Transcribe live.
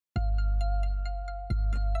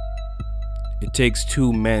It takes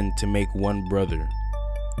two men to make one brother.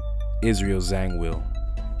 Israel Zangwill.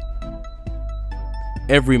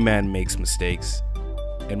 Every man makes mistakes,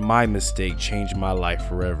 and my mistake changed my life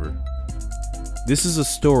forever. This is a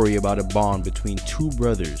story about a bond between two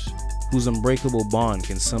brothers whose unbreakable bond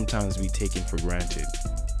can sometimes be taken for granted.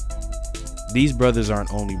 These brothers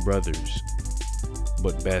aren't only brothers,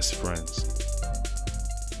 but best friends.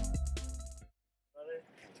 I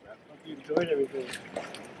hope you enjoyed everything.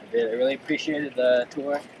 I did. I really appreciated the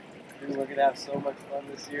tour. I think we're going to have so much fun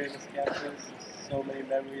this year in this campus. So many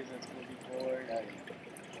memories that's moving forward. And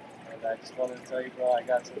I just wanted to tell you, bro, I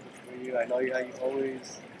got something for you. I know how you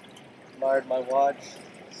always admired my watch.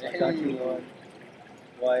 So I got you one.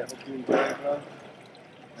 Well, I hope you enjoy it, bro.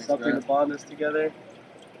 Thanks, Something bro. to bond us together.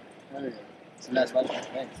 Oh, yeah. It's a nice watch.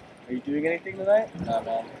 Thanks. Are you doing anything tonight? Nah,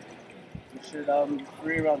 man. We should, be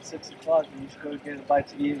free around 6 o'clock and we should go get a bite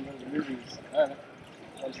to eat and go to the movies. Alright.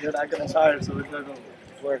 Sounds good. I got tired, so we're going to go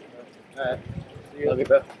work, bro. Alright. See you. Love you,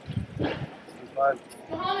 bro. It's fine.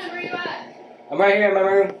 Mohamed, where you at? I'm right here in my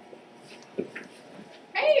room.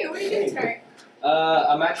 Hey, what are you doing tonight?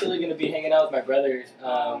 I'm actually going to be hanging out with my brothers.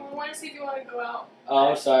 I want to see if you want to go out. Oh,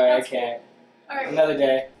 I'm sorry. That's I can't. All right. Another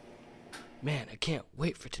day. Man, I can't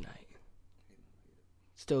wait for tonight.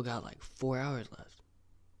 Still got like 4 hours left.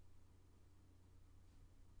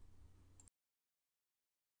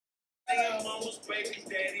 I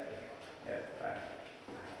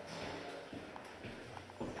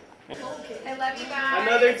love you guys.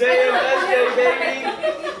 Another day of SJ, baby!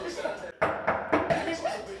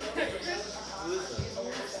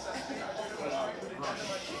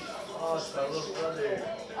 Oh, it's my little brother.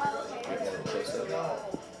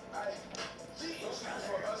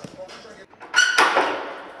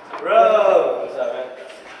 Bro! What's up, man?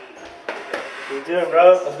 What you doing, bro?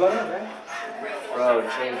 What's going on, man? Bro,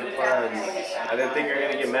 change of plans. I didn't think you were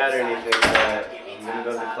gonna get mad or anything, but I'm gonna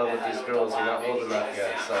go to the club with these girls. You're not old enough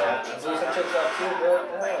yet, so. Let's do some chicks out too, bro.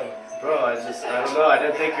 Yeah. Bro, I don't know. I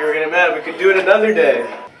didn't think you were gonna get mad. We could do it another day.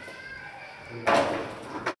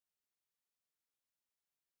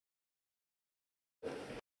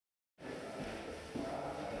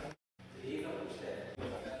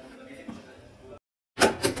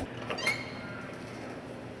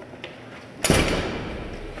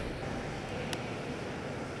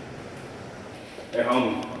 Hey,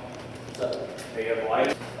 homie. What's up? Hey, you have a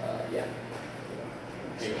light? Yeah.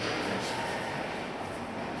 Here.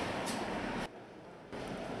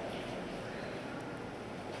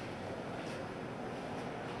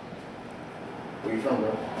 Where you from,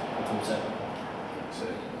 bro? I'm from Seven.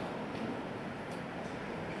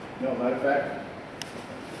 No, matter of fact.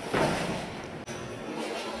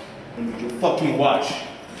 Let me get fucking watch.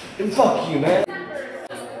 And fuck you, man.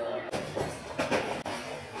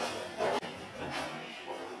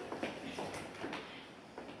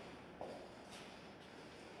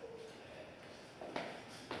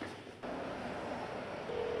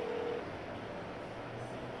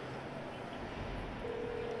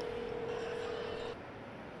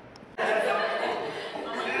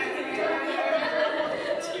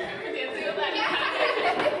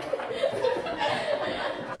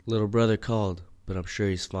 Little brother called, but I'm sure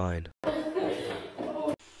he's fine. Let's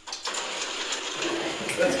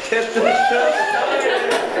get the show started.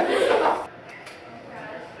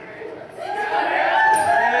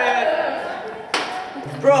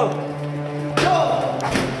 Bro,